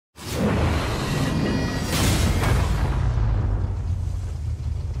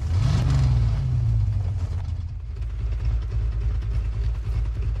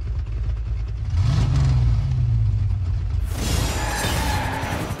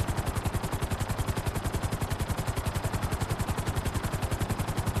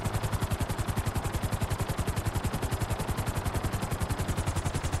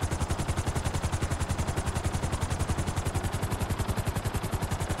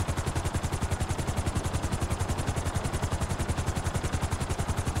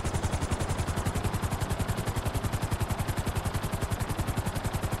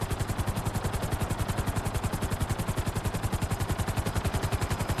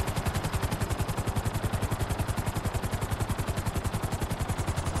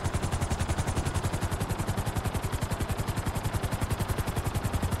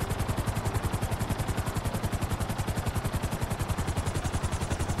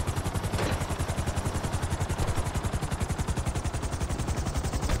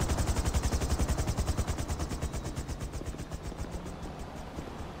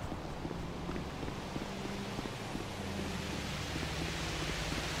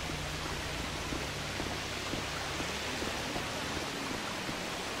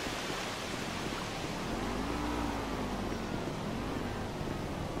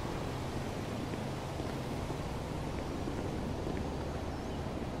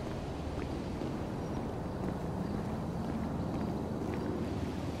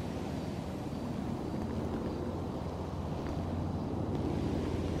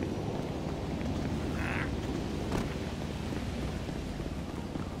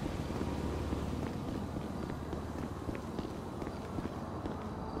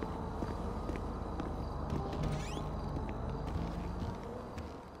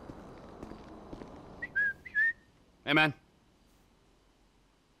Hey, man.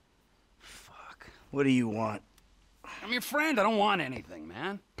 Fuck. What do you want? I'm your friend. I don't want anything,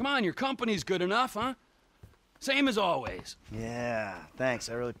 man. Come on, your company's good enough, huh? Same as always. Yeah, thanks.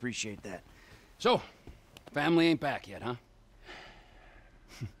 I really appreciate that. So, family ain't back yet, huh?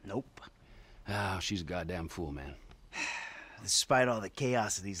 Nope. Ah, she's a goddamn fool, man. Despite all the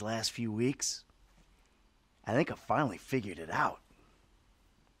chaos of these last few weeks, I think I finally figured it out.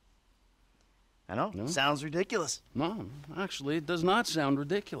 I know, No? Sounds ridiculous. No, actually, it does not sound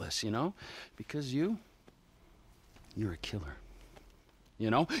ridiculous, you know? Because you're a killer. You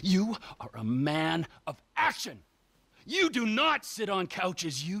know? You are a man of action. You do not sit on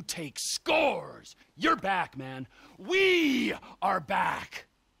couches, you take scores. You're back, man. We are back.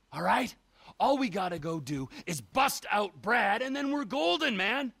 All right? All we gotta go do is bust out Brad, and then we're golden,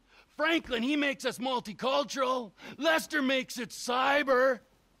 man. Franklin, he makes us multicultural. Lester makes it cyber.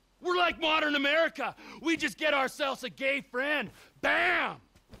 We're like modern America. We just get ourselves a gay friend. Bam!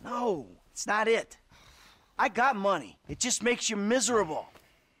 No, it's not it. I got money. It just makes you miserable.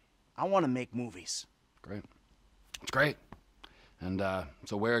 I want to make movies. Great. It's great. And,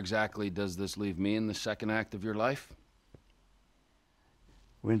 so where exactly does this leave me in the second act of your life?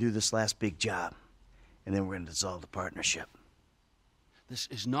 We're gonna do this last big job, and then we're gonna dissolve the partnership. This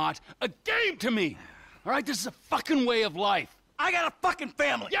is not a game to me! All right? This is a fucking way of life. I got a fucking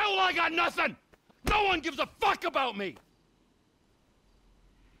family! Yeah, well, I got nothing! No one gives a fuck about me!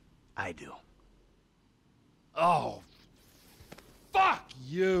 I do. Oh, fuck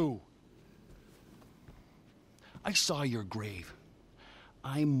you! I saw your grave.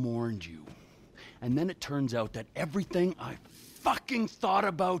 I mourned you. And then it turns out that everything I fucking thought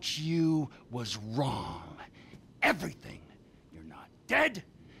about you was wrong. Everything. You're not dead,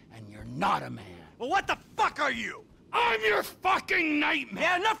 and you're not a man. Well, what the fuck are you? I'm your fucking nightmare!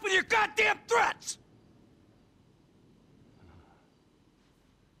 Yeah, enough with your goddamn threats!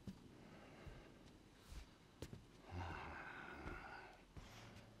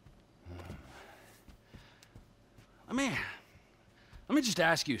 Let me just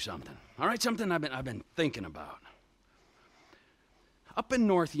ask you something, all right? Something I've been thinking about. Up in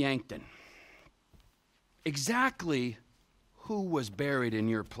North Yankton, exactly who was buried in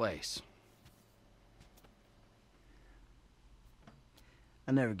your place?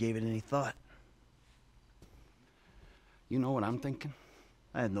 I never gave it any thought. You know what I'm thinking?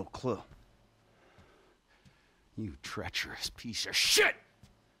 I had no clue. You treacherous piece of shit!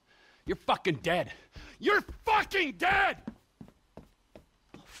 You're fucking dead! You're fucking dead!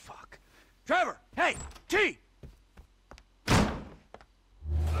 Oh, fuck. Trevor! Hey! T!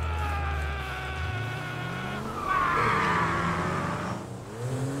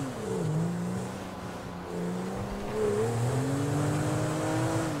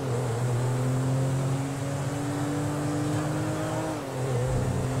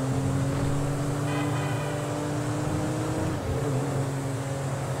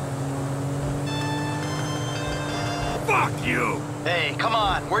 Fuck you! Hey, come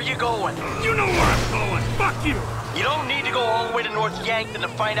on, where you going? You know where I'm going! Fuck you! You don't need to go all the way to North Yankton to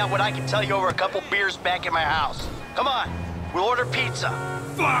find out what I can tell you over a couple beers back at my house. Come on, we'll order pizza.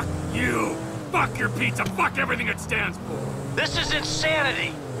 Fuck you! Fuck your pizza! Fuck everything it stands for! This is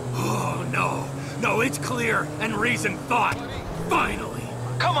insanity! Oh, no. No, it's clear and reasoned thought. Finally.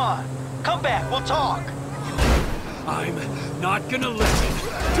 Come on, come back, we'll talk. I'm not gonna listen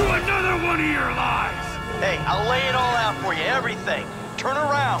to another one of your lies! Hey, I'll lay it all out for you, everything. Turn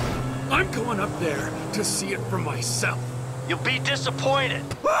around. I'm going up there to see it for myself. You'll be disappointed.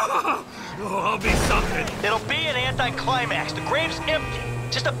 Oh, I'll be something. It'll be an anticlimax. The grave's empty.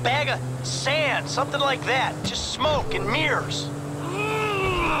 Just a bag of sand, something like that. Just smoke and mirrors.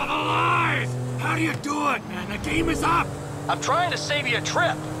 Oh, the lies! How do you do it, man? The game is up. I'm trying to save you a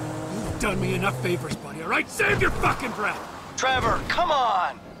trip. You've done me enough favors, buddy, all right? Save your fucking breath. Trevor, come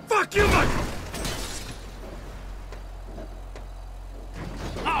on. Fuck you, Michael!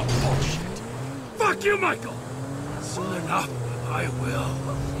 Oh, bullshit. Fuck you, Michael! Soon enough, I will.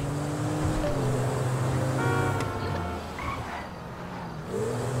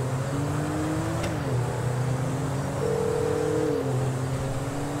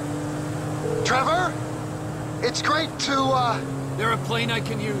 Trevor? It's great to, There a plane I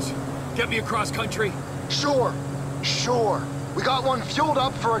can use? Get me across country? Sure. We got one fueled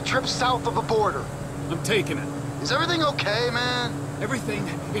up for a trip south of the border. I'm taking it. Is everything okay, man? Everything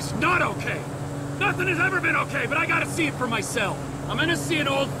is not okay. Nothing has ever been okay, but I gotta see it for myself. I'm gonna see an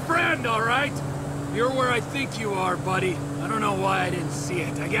old friend, all right? You're where I think you are, buddy. I don't know why I didn't see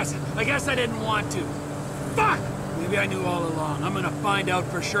it. I guess I didn't want to. Fuck! Maybe I knew all along. I'm gonna find out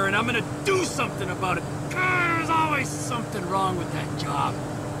for sure, and I'm gonna do something about it. There's always always something wrong with that job.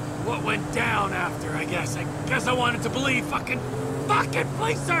 What went down after, I guess. I guess I wanted to believe fucking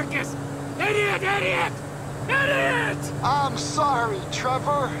flea circus! Idiot, idiot! Idiot! I'm sorry,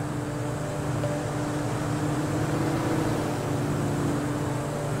 Trevor.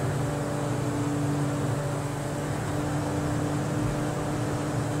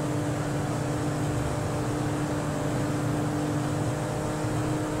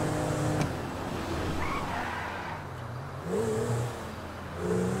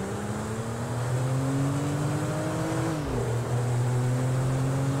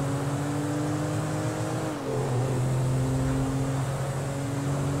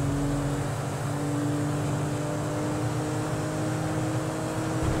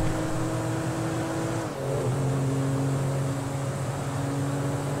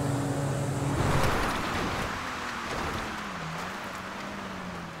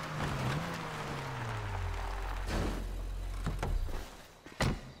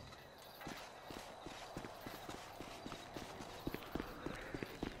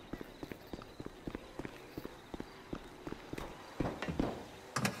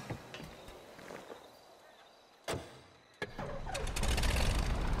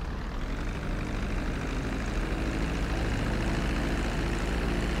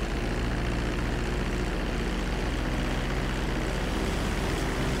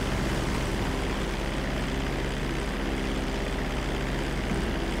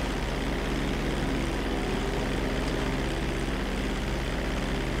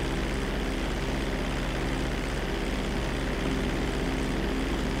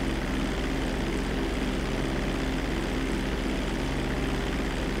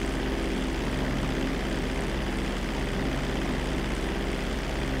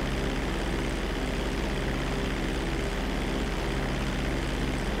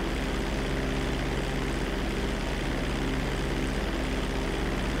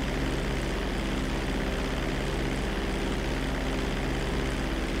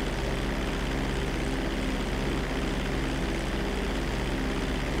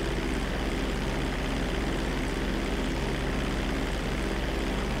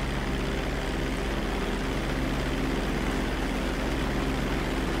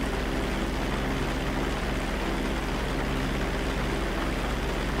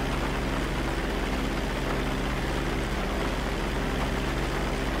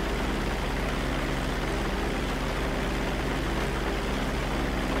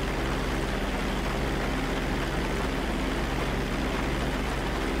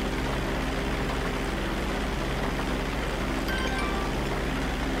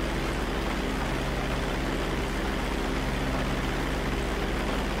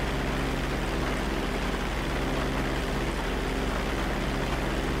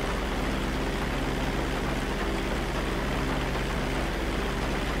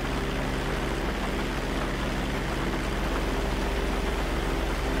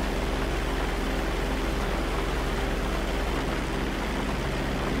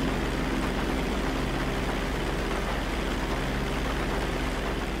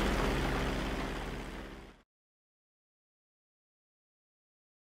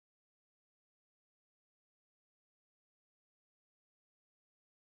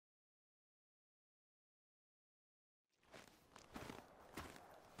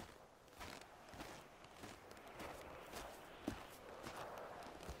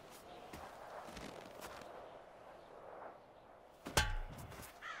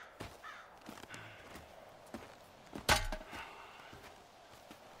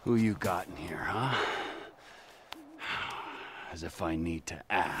 Who you got in here, huh? As if I need to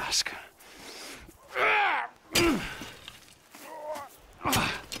ask.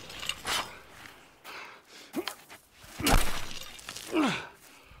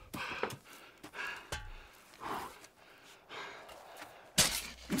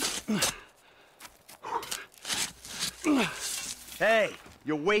 Hey,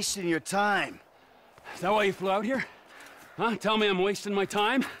 you're wasting your time. Is that why you flew out here? Huh? Tell me I'm wasting my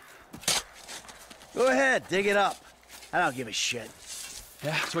time? Go ahead, dig it up. I don't give a shit.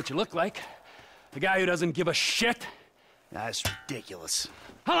 Yeah, that's what you look like. The guy who doesn't give a shit. That's ridiculous.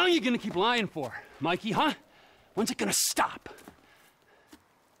 How long are you gonna keep lying for, Mikey, huh? When's it gonna stop?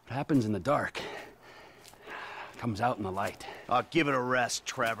 What happens in the dark comes out in the light. I'll give it a rest,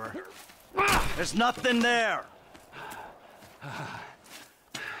 Trevor. There's nothing there.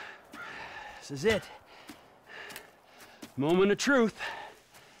 This is it. Moment of truth.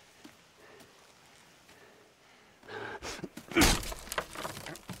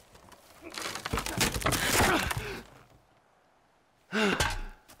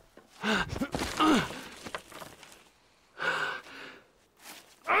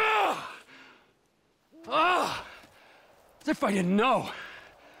 if I didn't know.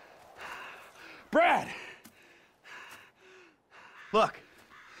 Brad! Look,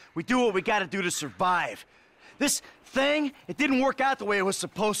 we do what we gotta do to survive. This thing, it didn't work out the way it was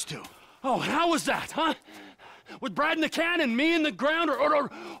supposed to. Oh, how was that, huh? With Brad in the can and me in the ground,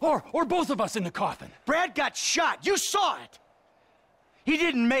 or both of us in the coffin? Brad got shot. You saw it. He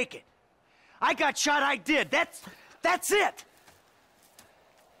didn't make it. I got shot. I did. That's it.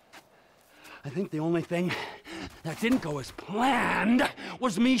 I think the only thing that didn't go as planned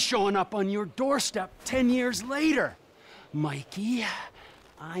was me showing up on your doorstep 10 years later. Mikey,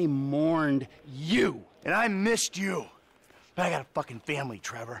 I mourned you. And I missed you. But I got a fucking family,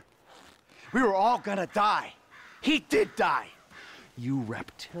 Trevor. We were all gonna die. He did die. You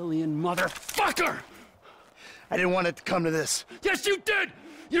reptilian motherfucker! I didn't want it to come to this. Yes, you did!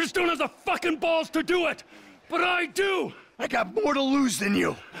 You just don't have the fucking balls to do it! But I do! I got more to lose than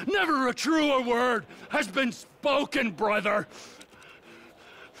you. Never a truer word has been spoken, brother.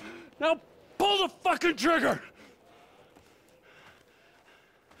 Now pull the fucking trigger!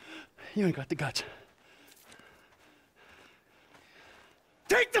 You ain't got the guts.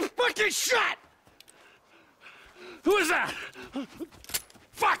 Take the fucking shot! Who is that?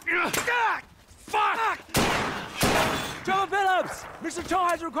 Fuck! God! Fuck! Trevor Phillips! Mr. Chong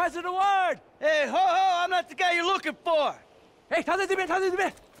has requested a word! Hey, ho, I'm not the guy you're looking for. Hey, 他在这边，他在这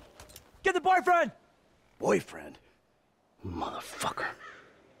边 Get the boyfriend! Boyfriend? Motherfucker.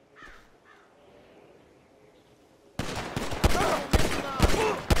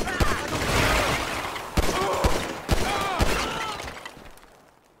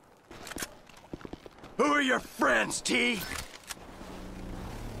 Who are your friends, T?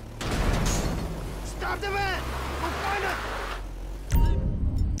 Stop the man! We'll find him!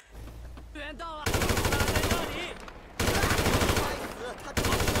 援到了，在这里。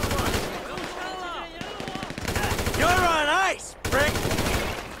You're on ice, prick!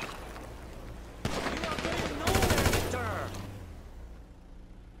 You are going nowhere, mister.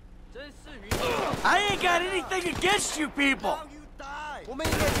 真是愚蠢。 I ain't got anything against you people! 我们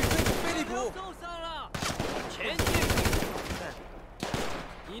应该去追捕菲利普。受伤了，前进。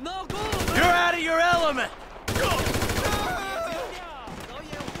你闹够了没 You're out of your element! 导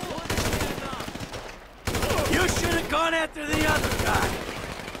演，我的天哪！ You should have gone after the other guy!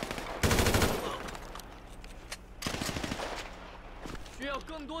 需要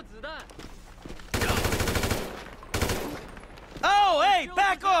更多子弹。 Oh, hey,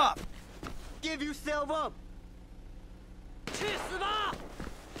 back off! Give yourself up. 去死吧！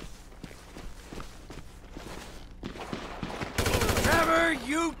 Trevor,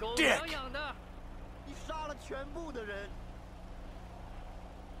 you 狗 dick! 娘养的。你杀了全部的人。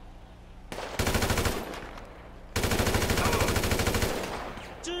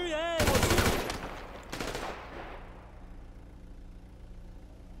支援，我去。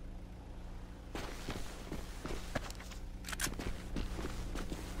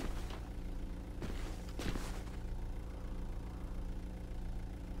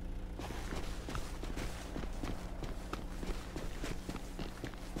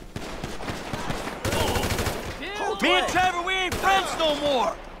 Me and Trevor, we ain't friends no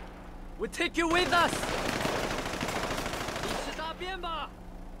more! We'll take you with us. 你吃大便吧。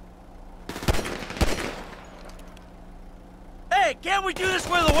 Hey, can't we do this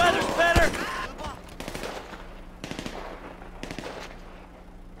where the weather's better?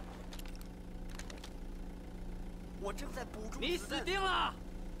 我正在补助你死定了！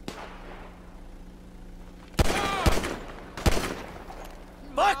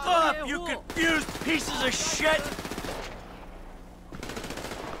 Fuck off, you confused pieces of shit!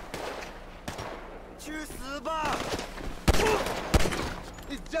 去死吧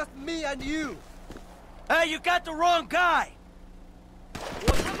It's just me and you. Hey, you got the wrong guy!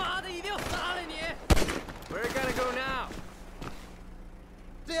 我他妈的一定要杀了你 ！Where you gonna go now?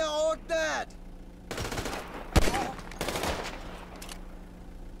 They're all dead.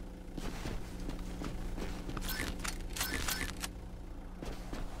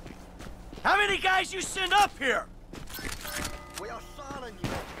 How many guys you send up here? 我要杀了你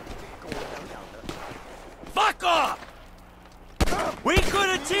们，这个狗娘养的。 Fuck off! We could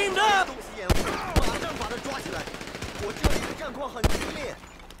have teamed up! 东西掩护，马上把他抓起来。我这里的战况很激烈。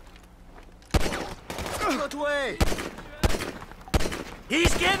撤退！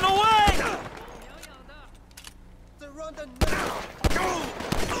 He's getting away! 狗娘养的！ Surrender now!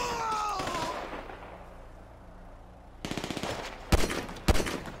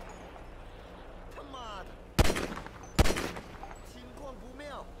 他妈的，情况不妙。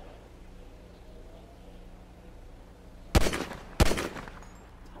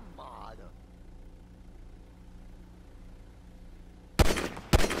他妈的！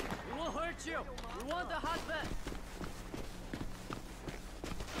 got you. We want the husband.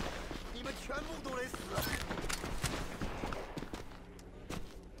 你们全部都得死！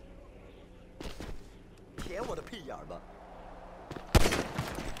舔我的屁眼儿吧！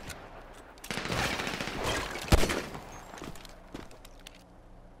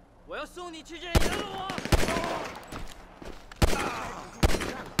我要送你去见阎罗王。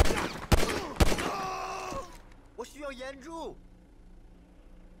我需要援助。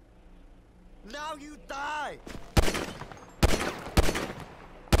Now you die！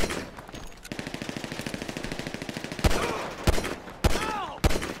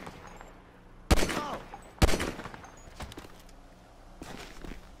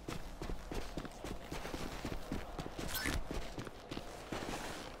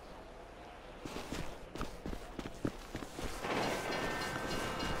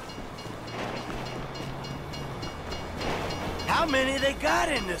 How many they got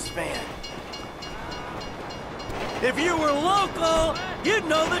in this van? If you were local, you'd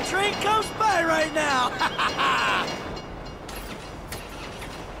know the train comes by right now.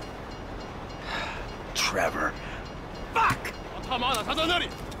 Trevor. Fuck! 他妈的，他在那里！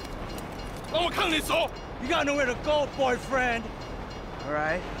让我看你手！ You got nowhere to go, boyfriend. All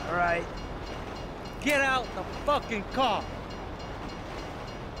right. Get out the fucking car.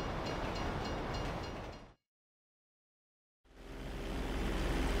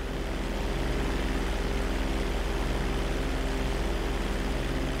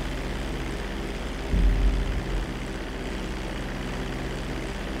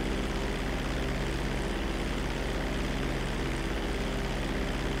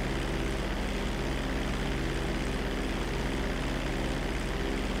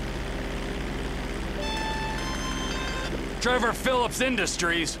 Trevor Phillips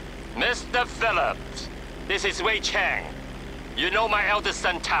Industries. Mr. Phillips, this is Wei Chang. You know my eldest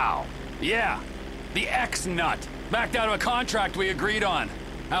son, Tao. Yeah, the ex-nut. Backed out of a contract we agreed on.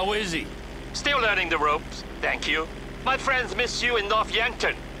 How is he? Still learning the ropes, thank you. My friends miss you in North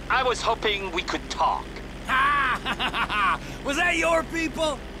Yankton. I was hoping we could talk. Ha! Was that your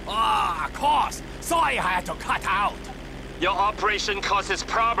people? Ah, of course. Sorry I had to cut out. Your operation causes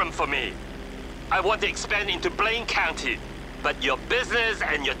problem for me. I want to expand into Blaine County, but your business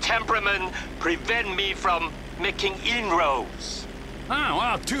and your temperament prevent me from making inroads. Oh,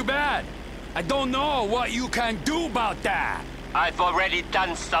 well, too bad. I don't know what you can do about that. I've already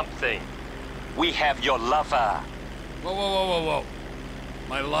done something. We have your lover. Whoa.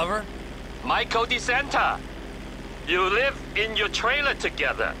 My lover? Michael DeSanta. You live in your trailer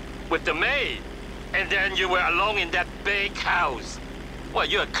together with the maid, and then you were alone in that big house. Well,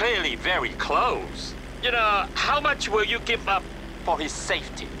 you're clearly very close. You know, how much will you give up for his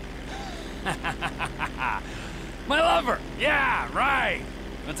safety? My lover! Yeah, right.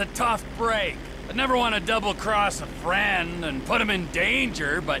 It's a tough break. I'd never want to double-cross a friend and put him in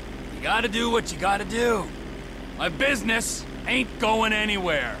danger, but you gotta do what you gotta do. My business ain't going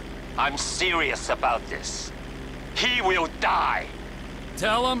anywhere. I'm serious about this. He will die.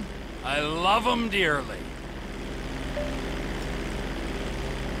 Tell him I love him dearly.